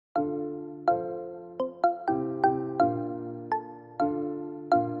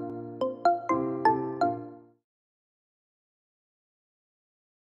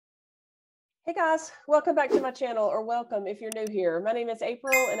guys, welcome back to my channel, or welcome if you're new here. My name is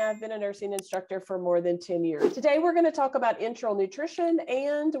April and I've been a nursing instructor for more than 10 years. Today we're going to talk about enteral nutrition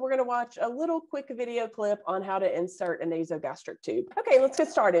and we're going to watch a little quick video clip on how to insert a nasogastric tube. Okay, let's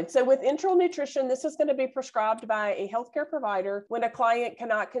get started. So with enteral nutrition, this is going to be prescribed by a healthcare provider when a client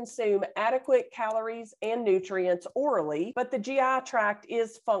cannot consume adequate calories and nutrients orally, but the GI tract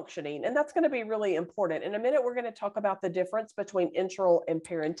is functioning, and that's going to be really important. In a minute, we're going to talk about the difference between enteral and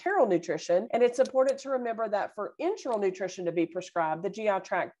parenteral nutrition. And it's important to remember that for enteral nutrition to be prescribed, the GI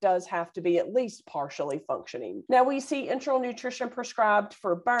tract does have to be at least partially functioning. Now, we see enteral nutrition prescribed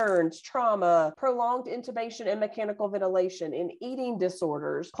for burns, trauma, prolonged intubation and mechanical ventilation, in eating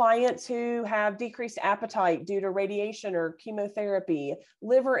disorders, clients who have decreased appetite due to radiation or chemotherapy,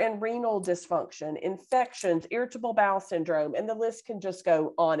 liver and renal dysfunction, infections, irritable bowel syndrome, and the list can just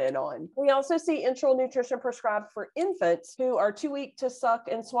go on and on. We also see enteral nutrition prescribed for infants who are too weak to suck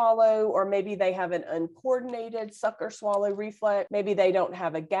and swallow, or maybe they have an uncoordinated suck or swallow reflex. Maybe they don't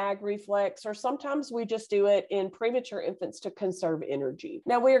have a gag reflex, or sometimes we just do it in premature infants to conserve energy.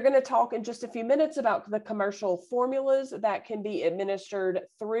 Now, we are going to talk in just a few minutes about the commercial formulas that can be administered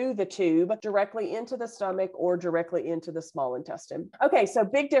through the tube directly into the stomach or directly into the small intestine. Okay, so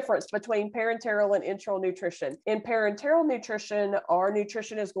big difference between parenteral and enteral nutrition. In parenteral nutrition, our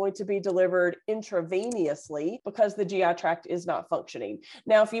nutrition is going to be delivered intravenously because the GI tract is not functioning.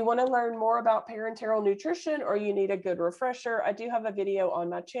 Now, if you want to learn more about parenteral nutrition or you need a good refresher, I do have a video on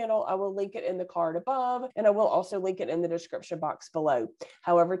my channel. I will link it in the card above, and I will also link it in the description box below.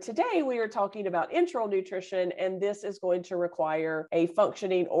 However, today we are talking about enteral nutrition, and this is going to require a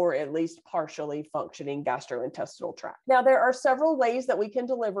functioning or at least partially functioning gastrointestinal tract. Now, there are several ways that we can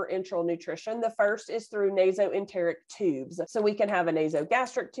deliver enteral nutrition. The first is through nasoenteric tubes. So we can have a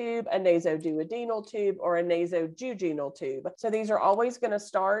nasogastric tube, a nasoduodenal tube, or a nasojejunal tube. So these are always going to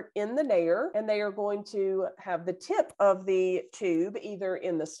start in the nair, and they are going to have the tip of the tube either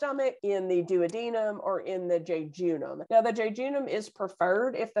in the stomach, in the duodenum, or in the jejunum. Now, the jejunum is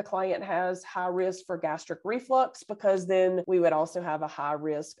preferred if the client has high risk for gastric reflux, because then we would also have a high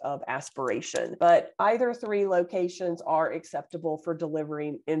risk of aspiration. But either three locations are acceptable for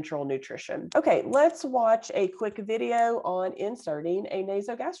delivering enteral nutrition. Okay, let's watch a quick video on inserting a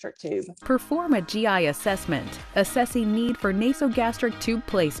nasogastric tube. Perform a GI assessment, assessing need for nasogastric tube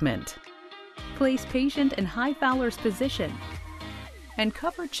placement. Place patient in high Fowler's position and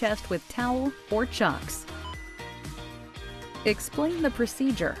cover chest with towel or chucks. Explain the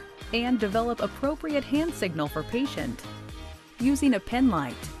procedure and develop appropriate hand signal for patient using a pen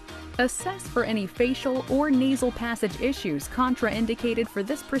light. Assess for any facial or nasal passage issues contraindicated for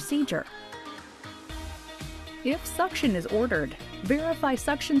this procedure. If suction is ordered, verify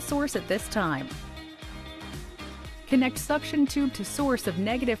suction source at this time. Connect suction tube to source of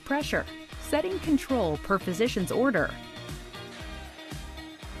negative pressure, setting control per physician's order.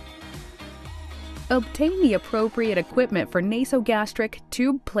 Obtain the appropriate equipment for nasogastric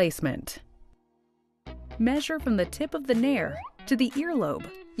tube placement. Measure from the tip of the nair to the earlobe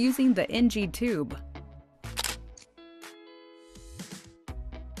using the NG tube.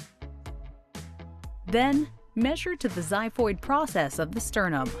 Then, measure to the xiphoid process of the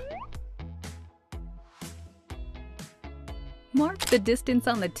sternum. Mark the distance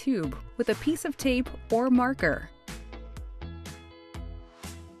on the tube with a piece of tape or marker.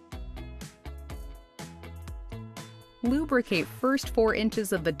 Lubricate first 4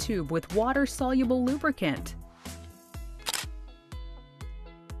 inches of the tube with water-soluble lubricant.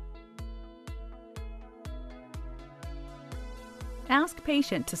 Ask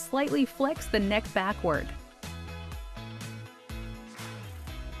patient to slightly flex the neck backward.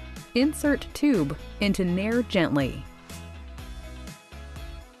 Insert tube into nair gently.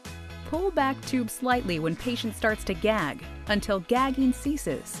 Pull back tube slightly when patient starts to gag until gagging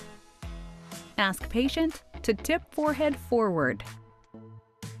ceases. Ask patient to tip forehead forward.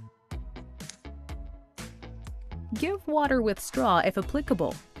 Give water with straw if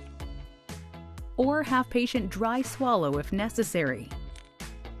applicable, or have patient dry swallow if necessary.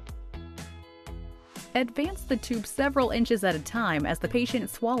 Advance the tube several inches at a time as the patient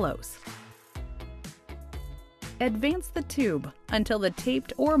swallows. Advance the tube until the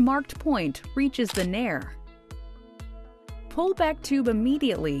taped or marked point reaches the nair. Pull back tube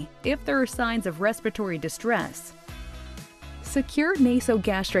immediately if there are signs of respiratory distress. Secure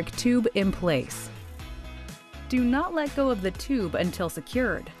nasogastric tube in place. Do not let go of the tube until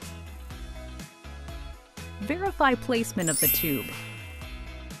secured. Verify placement of the tube.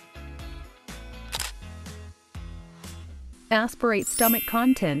 Aspirate stomach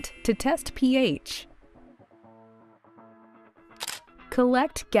content to test pH.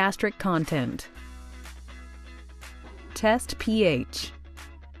 Collect gastric content. Test pH.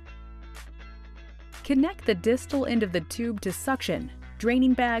 Connect the distal end of the tube to suction,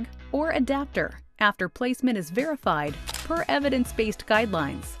 draining bag, or adapter after placement is verified per evidence-based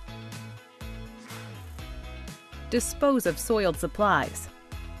guidelines. Dispose of soiled supplies.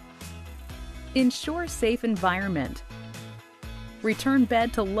 Ensure safe environment. Return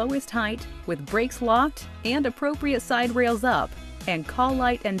bed to lowest height with brakes locked and appropriate side rails up, and call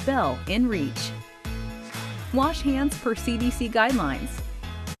light and bell in reach. Wash hands per CDC guidelines.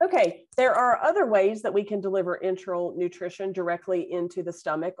 Okay, there are other ways that we can deliver enteral nutrition directly into the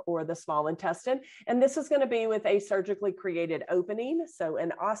stomach or the small intestine. And this is going to be with a surgically created opening, so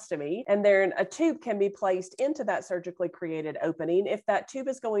an ostomy. And then a tube can be placed into that surgically created opening. If that tube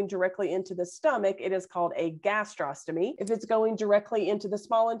is going directly into the stomach, it is called a gastrostomy. If it's going directly into the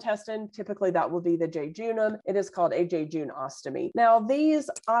small intestine, typically that will be the jejunum. It is called a jejunostomy. Now, these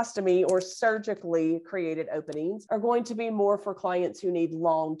ostomy or surgically created openings are going to be more for clients who need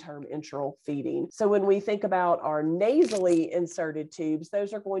long-term enteral feeding. So when we think about our nasally inserted tubes,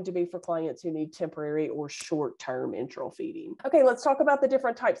 those are going to be for clients who need temporary or short-term enteral feeding. Okay, let's talk about the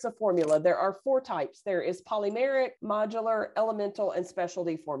different types of formula. There are 4 types. There is polymeric, modular, elemental, and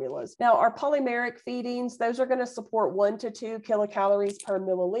specialty formulas. Now, our polymeric feedings, those are going to support 1 to 2 kilocalories per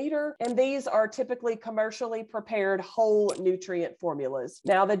milliliter, and these are typically commercially prepared whole nutrient formulas.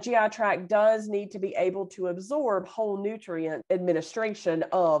 Now, the GI tract does need to be able to absorb whole nutrient administration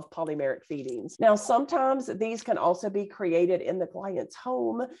of polymeric feedings. Now, sometimes these can also be created in the client's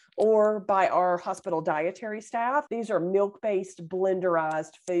home or by our hospital dietary staff. These are milk-based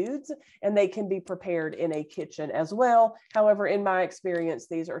blenderized foods, and they can be prepared in a kitchen as well. However, in my experience,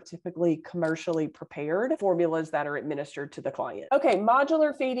 these are typically commercially prepared formulas that are administered to the client. Okay,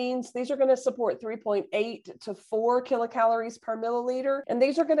 modular feedings, these are going to support 3.8 to 4 kilocalories per milliliter, and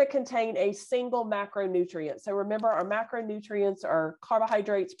these are going to contain a single macronutrient. So remember, our macronutrients are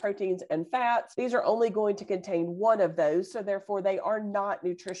carbohydrates, proteins, and fats. These are only going to contain one of those, so therefore they are not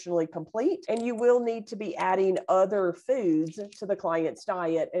nutritionally complete, and you will need to be adding other foods to the client's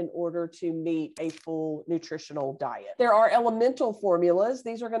diet in order to meet a full nutritional diet. There are elemental formulas.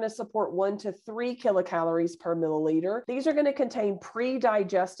 These are going to support 1 to 3 kilocalories per milliliter. These are going to contain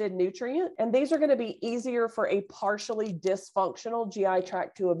pre-digested nutrient, and these are going to be easier for a partially dysfunctional GI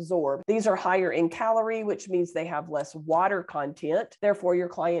tract to absorb. These are higher in calorie, which means they have less water content. Therefore, your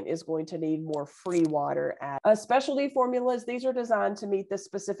client is going to need more free water. Specialty formulas, these are designed to meet the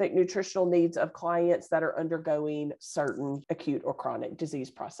specific nutritional needs of clients that are undergoing certain acute or chronic disease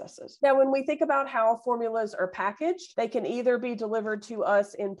processes. Now, when we think about how formulas are packaged, they can either be delivered to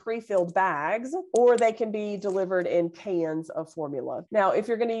us in pre-filled bags, or they can be delivered in cans of formula. Now, if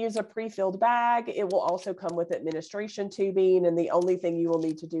you're going to use a pre-filled bag, it will also come with administration tubing, and the only thing you will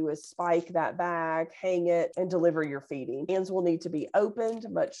need to do is spike that bag, hang it, and deliver your feeding. Cans will need to be opened,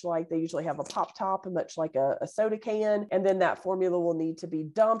 much like they usually have a pop top, much like a soda can, and then that formula will need to be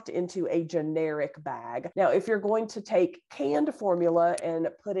dumped into a generic bag. Now, if you're going to take canned formula and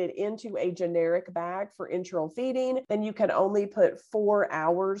put it into a generic bag for enteral feeding, then you can only put 4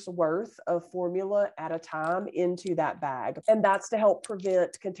 hours worth of formula at a time into that bag. And that's to help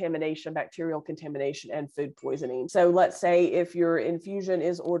prevent contamination, bacterial contamination, and food poisoning. So let's say if your infusion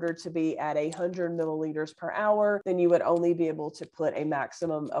is ordered to be at 100 milliliters per hour, then you would only be able to put a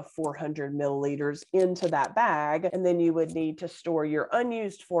maximum of 400 milliliters into that bag. And then you would need to store your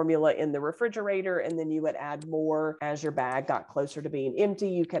unused formula in the refrigerator, and then you would add more as your bag got closer to being empty.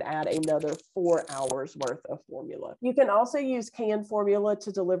 You could add another 4 hours worth of formula. You can also use canned formula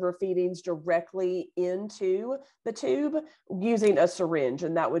to deliver feedings directly into the tube using a syringe,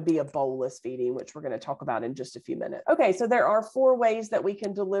 and that would be a bolus feeding, which we're going to talk about in just a few minutes. Okay, so there are 4 ways that we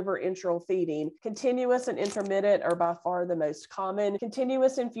can deliver enteral feeding. Continuous and intermittent are by far the most common.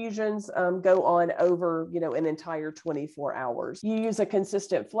 Continuous infusions go on over, an entire 24 hours. You use a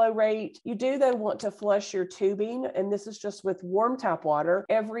consistent flow rate. You do, though, want to flush your tubing, and this is just with warm tap water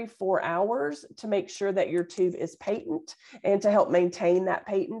every 4 hours to make sure that your tube is patent and to help maintain that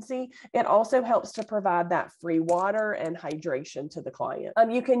patency. It also helps to provide that free water and hydration to the client.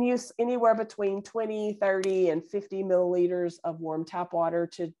 You can use anywhere between 20, 30, and 50 milliliters of warm tap water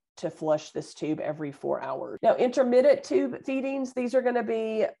to to flush this tube every 4 hours. Now, intermittent tube feedings, these are going to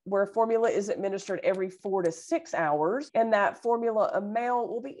be where formula is administered every 4 to 6 hours. And that formula amount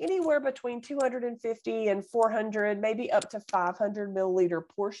will be anywhere between 250 and 400, maybe up to 500 milliliter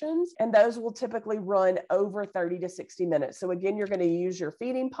portions. And those will typically run over 30 to 60 minutes. So again, you're going to use your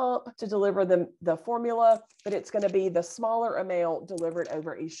feeding pump to deliver the formula, but it's going to be the smaller amount delivered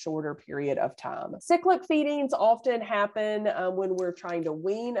over a shorter period of time. Cyclic feedings often happen when we're trying to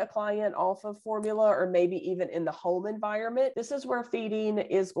wean a client off of formula, or maybe even in the home environment. This is where feeding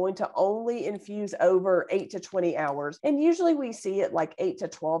is going to only infuse over 8 to 20 hours. And usually we see it like 8 to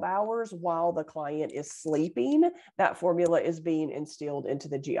 12 hours while the client is sleeping. That formula is being instilled into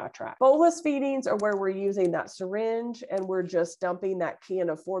the GI tract. Bolus feedings are where we're using that syringe and we're just dumping that can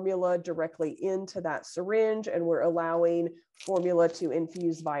of formula directly into that syringe, and we're allowing formula to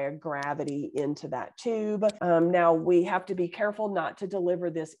infuse via gravity into that tube. Now we have to be careful not to deliver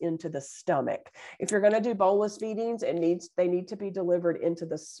this into the stomach. If you're going to do bolus feedings, they need to be delivered into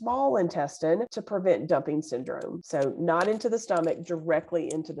the small intestine to prevent dumping syndrome. So not into the stomach,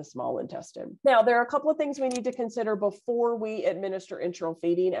 directly into the small intestine. Now there are a couple of things we need to consider before we administer enteral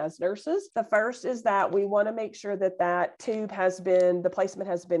feeding as nurses. The first is that we want to make sure that that tube the placement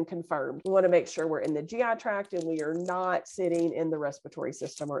has been confirmed. We want to make sure we're in the GI tract and we are not sitting in the respiratory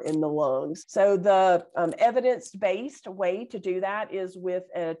system or in the lungs. So the evidence-based way to do that is with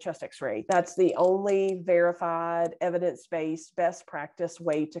a chest x-ray. That's the only verified, evidence-based, best practice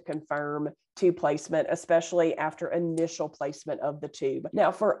way to confirm tube placement, especially after initial placement of the tube.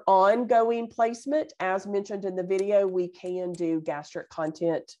 Now for ongoing placement, as mentioned in the video, we can do gastric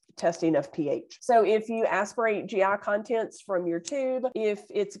content testing of pH. So if you aspirate GI contents from your tube, if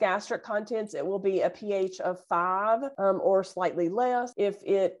it's gastric contents, it will be a pH of 5 or slightly less. If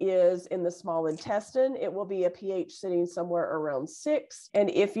it is in the small intestine, it will be a pH sitting somewhere around 6. And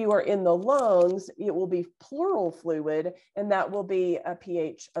if you are in the lungs, it will be pleural fluid, and that will be a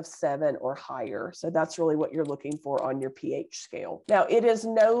pH of 7 or higher. So that's really what you're looking for on your pH scale. Now, it is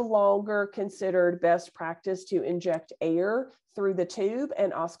no longer considered best practice to inject air through the tube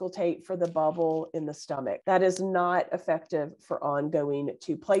and auscultate for the bubble in the stomach. That is not effective for ongoing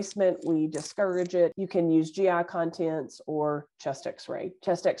tube placement. We discourage it. You can use GI contents or chest x-ray.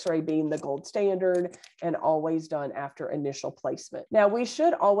 Chest x-ray being the gold standard and always done after initial placement. Now, we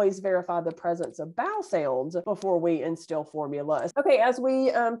should always verify the presence of bowel sounds before we instill formula. Okay, as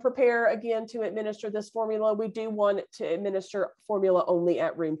we prepare again to administer this formula, we do want to administer formula only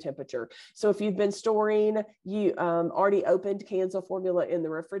at room temperature. So if you've been storing, you already opened cans of formula in the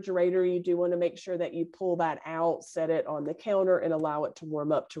refrigerator, you do want to make sure that you pull that out, set it on the counter, and allow it to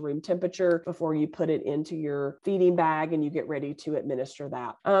warm up to room temperature before you put it into your feeding bag and you get ready to administer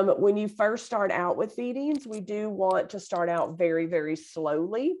that. When you first start out with feedings, we do want to start out very, very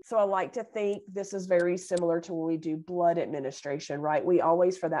slowly. So I like to think this is very similar to when we do blood administration, right? We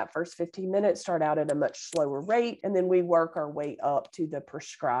always, for that first 15 minutes, start out at a much slower rate, and then we work our way up to the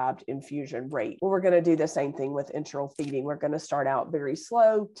prescribed infusion rate. Well, we're going to do the same thing with enteral feeding. We're going to start out very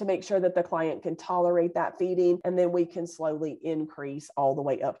slow to make sure that the client can tolerate that feeding, and then we can slowly increase all the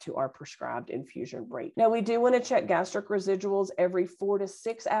way up to our prescribed infusion rate. Now, we do want to check gastric residuals every 4 to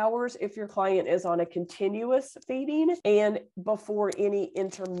 6 hours if your client is on a continuous feeding, and before any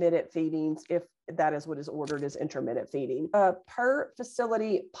intermittent feedings if that is what is ordered as intermittent feeding. Per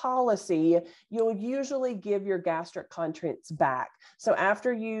facility policy, you'll usually give your gastric contents back. So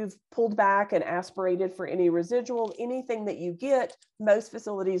after you've pulled back and aspirated for any residual, anything that you get, most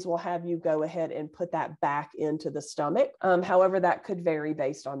facilities will have you go ahead and put that back into the stomach. However, that could vary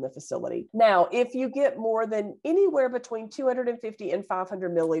based on the facility. Now, if you get more than anywhere between 250 and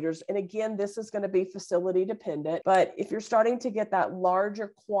 500 milliliters, and again, this is going to be facility dependent, but if you're starting to get that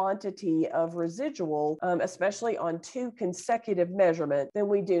larger quantity of residual, especially on 2 consecutive measurements, then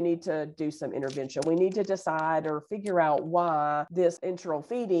we do need to do some intervention. We need to decide or figure out why this enteral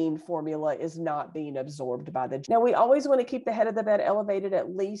feeding formula is not being absorbed by the. Now, we always want to keep the head of the bed elevated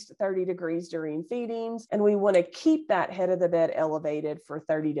at least 30 degrees during feedings, and we want to keep that head of the bed elevated for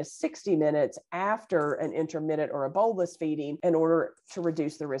 30 to 60 minutes after an intermittent or a bolus feeding in order to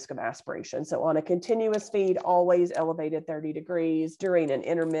reduce the risk of aspiration. So on a continuous feed, always elevated 30 degrees. During an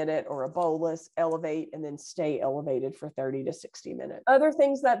intermittent or a bolus, elevate and then stay elevated for 30 to 60 minutes. Other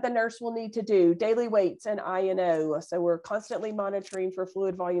things that the nurse will need to do: daily weights and I&O. So we're constantly monitoring for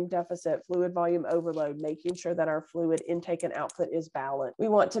fluid volume deficit, fluid volume overload, making sure that our fluid intake and output is balanced. We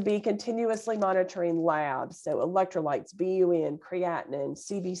want to be continuously monitoring labs, so electrolytes, BUN, creatinine,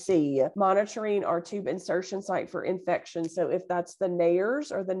 CBC, monitoring our tube insertion site for infection. So if that's the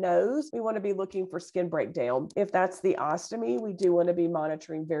nares or the nose, we want to be looking for skin breakdown. If that's the ostomy, we do want to be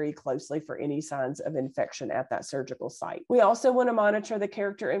monitoring very closely for any signs of infection at that surgical site. We also want to monitor the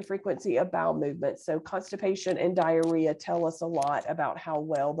character and frequency of bowel movements. So constipation and diarrhea tell us a lot about how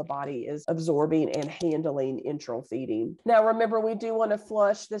well the body is absorbing and handling enteral feeding. Now, remember, we do want to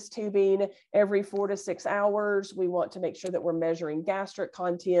flush this tubing every 4 to 6 hours. We want to make sure that we're measuring gastric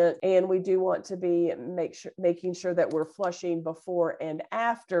content, and we do want to be making sure that we're flushing before and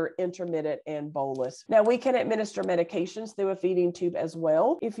after intermittent and bolus. Now, we can administer medications through a feeding tube as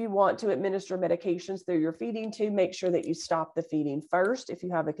well. If you want to administer medications through your feeding tube, make sure that you stop the feeding first if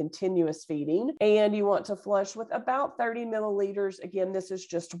you have a continuous feeding, and you want to flush with about 30 milliliters. Again, this is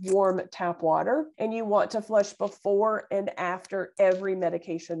just warm tap water, and you want to flush before and after every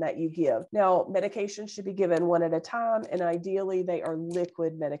medication that you give. Now, medications should be given one at a time, and ideally they are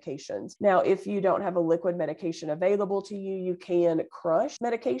liquid medications. Now, if you don't have a liquid medication available to you, you can crush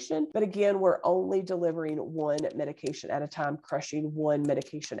medication, but again, we're only delivering one medication at a time, crushing one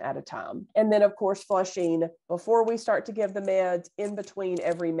medication at a time. And then, of course, flushing before we start to give the meds, in between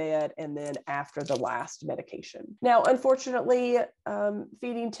every med, and then after the last medication. Now, unfortunately,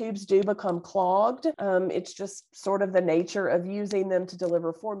 feeding tubes do become clogged. It's just sort of the nature of using them to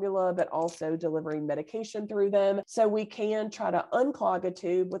deliver formula, but also delivering medication through them. So we can try to unclog a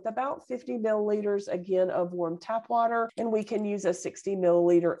tube with about 50 milliliters, again, of warm tap water, and we can use a 60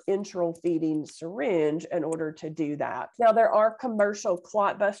 milliliter enteral feeding syringe in order to do that. Now, there are commercial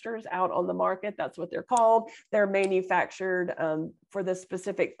clot busters out on the market. That's what they're called. They're manufactured for the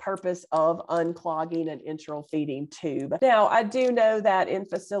specific purpose of unclogging an enteral feeding tube. Now, I do know that in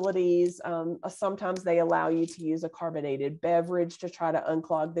facilities, sometimes they allow you to use a carbonated beverage to try to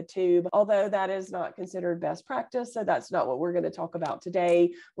unclog the tube, although that is not considered best practice. So that's not what we're going to talk about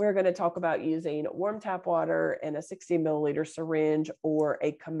today. We're going to talk about using warm tap water and a 60 milliliter syringe, or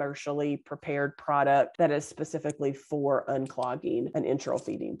a commercially prepared product that is specifically for unclogging an enteral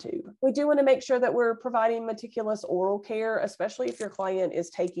feeding tube. We do want to make sure that we're providing meticulous oral care, especially if your client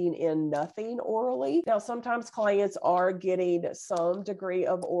is taking in nothing orally. Now, sometimes clients are getting some degree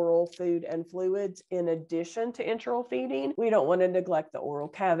of oral food and fluids in addition to enteral feeding. We don't want to neglect the oral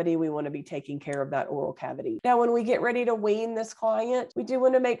cavity. We want to be taking care of that oral cavity. Now, when we get ready to wean this client, we do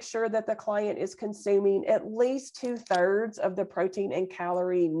want to make sure that the client is consuming at least 2/3 of the protein and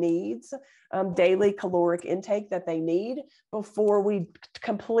calorie needs, daily caloric intake that they need, before we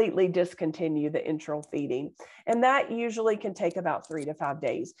completely discontinue the enteral feeding. And that usually can take about 3 to 5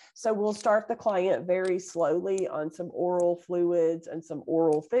 days. So we'll start the client very slowly on some oral fluids and some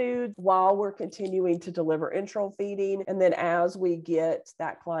oral food while we're continuing to deliver enteral feeding. And then as we get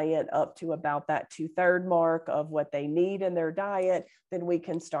that client up to about that 2/3 mark of what they need in their diet, then we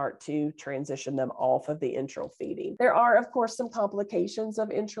can start to transition them off of the enteral feeding. There are, of course, some complications of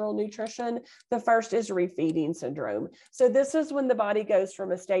enteral nutrition. The first is refeeding syndrome. So this is when the body goes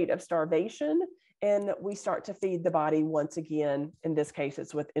from a state of starvation and we start to feed the body once again. In this case,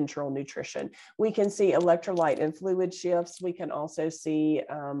 it's with enteral nutrition. We can see electrolyte and fluid shifts. We can also see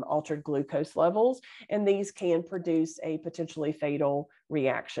altered glucose levels, and these can produce a potentially fatal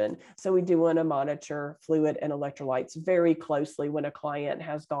reaction. So we do want to monitor fluid and electrolytes very closely when a client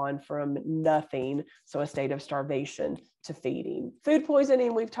has gone from nothing, so a state of starvation, to feeding. Food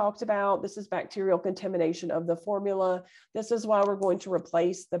poisoning, we've talked about. This is bacterial contamination of the formula. This is why we're going to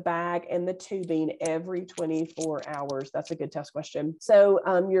replace the bag and the tubing every 24 hours. That's a good test question. So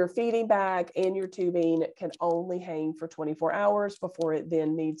your feeding bag and your tubing can only hang for 24 hours before it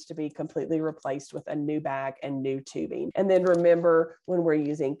then needs to be completely replaced with a new bag and new tubing. And then remember, when we're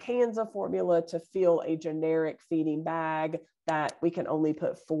using cans of formula to fill a generic feeding bag, that we can only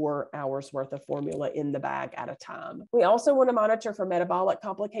put 4 hours worth of formula in the bag at a time. We also want to monitor for metabolic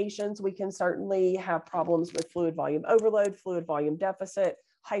complications. We can certainly have problems with fluid volume overload, fluid volume deficit,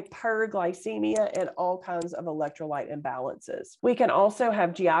 hyperglycemia, and all kinds of electrolyte imbalances. We can also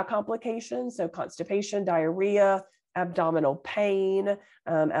have GI complications, so constipation, diarrhea, abdominal pain,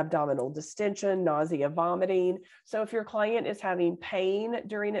 abdominal distension, nausea, vomiting. So if your client is having pain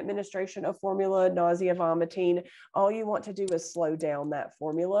during administration of formula, nausea, vomiting, all you want to do is slow down that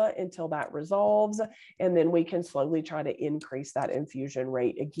formula until that resolves, and then we can slowly try to increase that infusion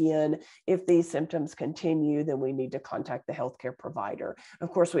rate again. If these symptoms continue, then we need to contact the healthcare provider.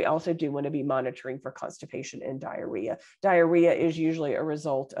 Of course, we also do want to be monitoring for constipation and diarrhea. Diarrhea is usually a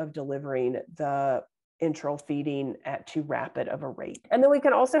result of delivering the enteral feeding at too rapid of a rate. And then we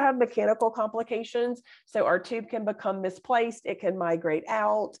can also have mechanical complications. So our tube can become misplaced. It can migrate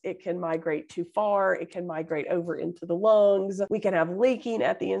out. It can migrate too far. It can migrate over into the lungs. We can have leaking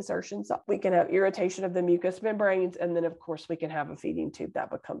at the insertion site. We can have irritation of the mucous membranes. And then of course we can have a feeding tube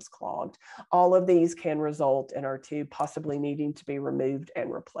that becomes clogged. All of these can result in our tube possibly needing to be removed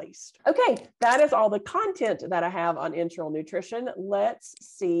and replaced. Okay, that is all the content that I have on enteral nutrition. Let's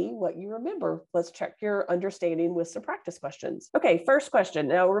see what you remember. Let's check your understanding with some practice questions. Okay, first question.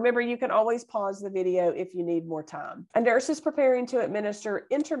 Now remember, you can always pause the video if you need more time. A nurse is preparing to administer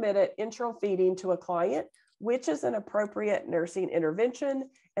intermittent enteral feeding to a client, which is an appropriate nursing intervention,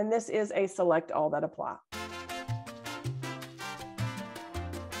 and this is a select all that apply.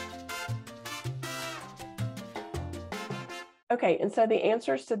 Okay, and so the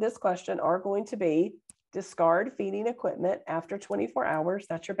answers to this question are going to be: discard feeding equipment after 24 hours.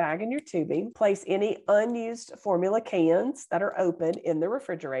 That's your bag and your tubing. Place any unused formula cans that are open in the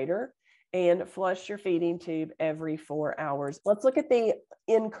refrigerator, and flush your feeding tube every 4 hours. Let's look at the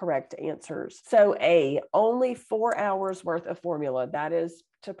incorrect answers. So A, only 4 hours worth of formula. That is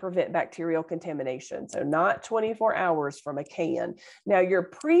to prevent bacterial contamination. So not 24 hours from a can. Now your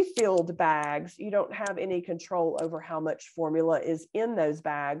pre-filled bags, you don't have any control over how much formula is in those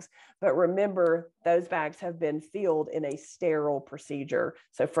bags, but remember those bags have been filled in a sterile procedure.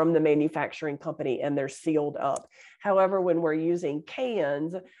 So from the manufacturing company, and they're sealed up. However, when we're using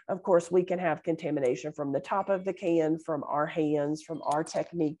cans, of course, we can have contamination from the top of the can, from our hands, from our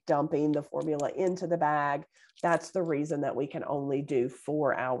technique dumping the formula into the bag. That's the reason that we can only do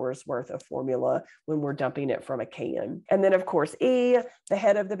 4 hours worth of formula when we're dumping it from a can. And then of course, E, the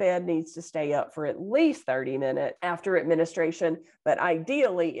head of the bed needs to stay up for at least 30 minutes after administration, but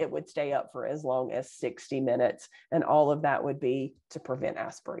ideally it would stay up for as long as 60 minutes. And all of that would be to prevent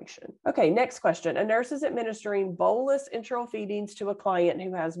aspiration. Okay, next question. A nurse is administering bolus enteral feedings to a client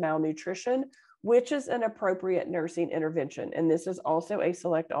who has malnutrition, which is an appropriate nursing intervention. And this is also a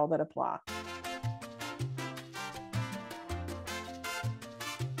select all that apply.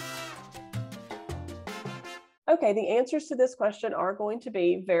 Okay, the answers to this question are going to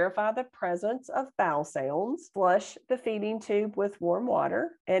be: verify the presence of bowel sounds, flush the feeding tube with warm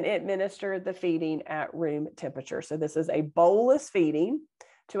water, and administer the feeding at room temperature. So this is a bolus feeding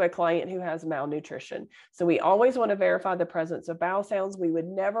to a client who has malnutrition. So we always want to verify the presence of bowel sounds. We would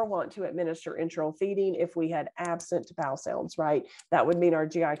never want to administer enteral feeding if we had absent bowel sounds, right? That would mean our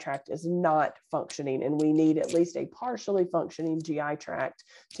GI tract is not functioning, and we need at least a partially functioning GI tract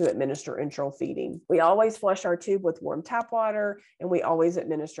to administer enteral feeding. We always flush our tube with warm tap water, and we always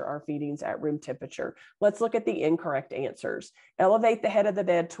administer our feedings at room temperature. Let's look at the incorrect answers. Elevate the head of the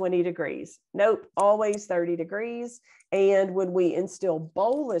bed 20 degrees. Nope, always 30 degrees. And when we instill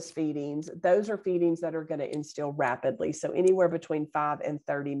bolus feedings, those are feedings that are going to instill rapidly. So anywhere between 5 and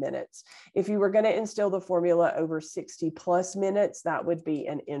 30 minutes. If you were going to instill the formula over 60 plus minutes, that would be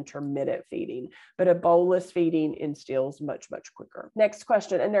an intermittent feeding. But a bolus feeding instills much, much quicker. Next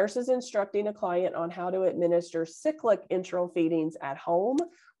question. A nurse is instructing a client on how to administer cyclic enteral feedings at home.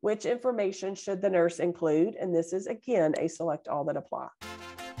 Which information should the nurse include? And this is, again, a select all that apply.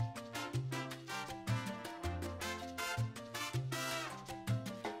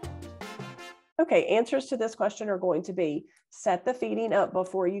 Okay, answers to this question are going to be: set the feeding up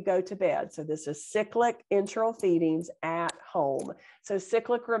before you go to bed. So this is cyclic enteral feedings at home. So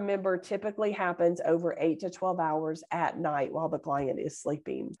cyclic, remember, typically happens over 8 to 12 hours at night while the client is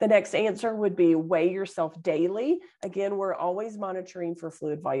sleeping. The next answer would be: weigh yourself daily. Again, we're always monitoring for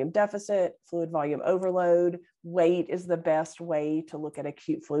fluid volume deficit, fluid volume overload. Weight is the best way to look at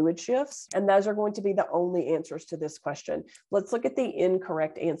acute fluid shifts. And those are going to be the only answers to this question. Let's look at the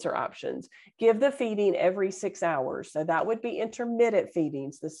incorrect answer options. Give the feeding every 6 hours. So that would be intermittent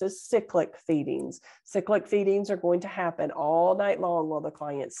feedings. This is cyclic feedings. Cyclic feedings are going to happen all night long while the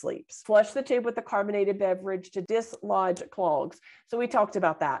client sleeps. Flush the tube with a carbonated beverage to dislodge clogs. So we talked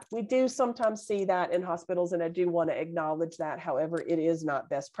about that. We do sometimes see that in hospitals, and I do want to acknowledge that. However, it is not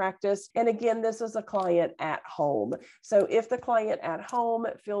best practice. And again, this is a client at home. So if the client at home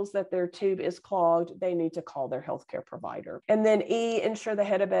feels that their tube is clogged, they need to call their healthcare provider. And then E, ensure the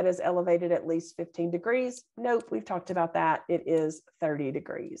head of bed is elevated at least 15 degrees. Nope, we've talked about that. It is 30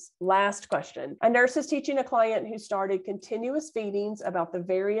 degrees. Last question. A nurse is teaching a client who started continuous feedings about the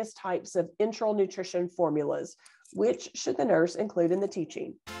various types of enteral nutrition formulas. Which should the nurse include in the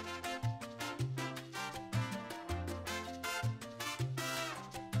teaching?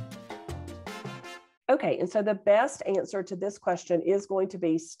 Okay, and so the best answer to this question is going to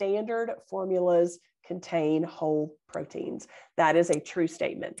be standard formulas contain whole proteins. That is a true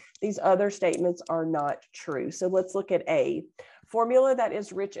statement. These other statements are not true. So let's look at A. Formula that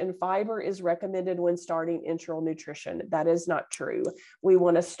is rich in fiber is recommended when starting enteral nutrition. That is not true. We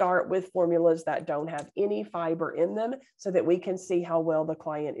want to start with formulas that don't have any fiber in them so that we can see how well the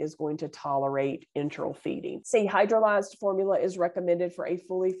client is going to tolerate enteral feeding. C, hydrolyzed formula is recommended for a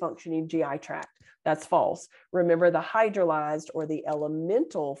fully functioning GI tract. That's false. Remember, the hydrolyzed or the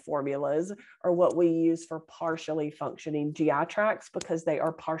elemental formulas are what we use for partially functioning GI tracts because they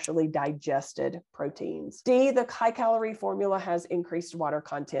are partially digested proteins. D, the high-calorie formula has increased water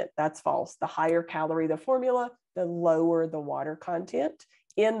content. That's false. The higher calorie the formula, the lower the water content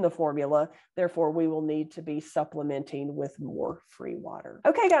in the formula. Therefore, we will need to be supplementing with more free water.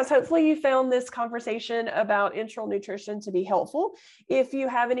 Okay, guys, hopefully you found this conversation about enteral nutrition to be helpful. If you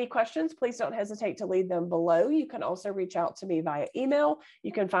have any questions, please don't hesitate to leave them below. You can also reach out to me via email.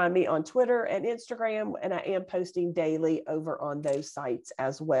 You can find me on Twitter and Instagram, and I am posting daily over on those sites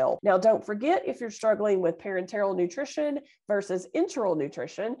as well. Now, don't forget, if you're struggling with parenteral nutrition versus enteral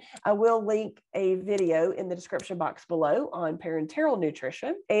nutrition, I will link a video in the description box below on parenteral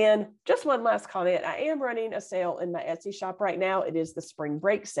nutrition. And just one last comment, I am running a sale in my Etsy shop right now. It is the spring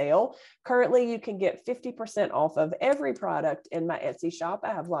break sale. Currently, you can get 50% off of every product in my Etsy shop.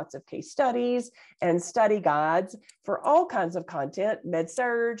 I have lots of case studies and study guides for all kinds of content,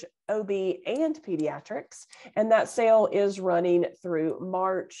 med-surg, OB, and pediatrics. And that sale is running through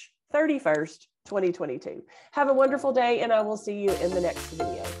March 31st, 2022. Have a wonderful day, and I will see you in the next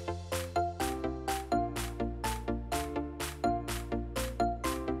video.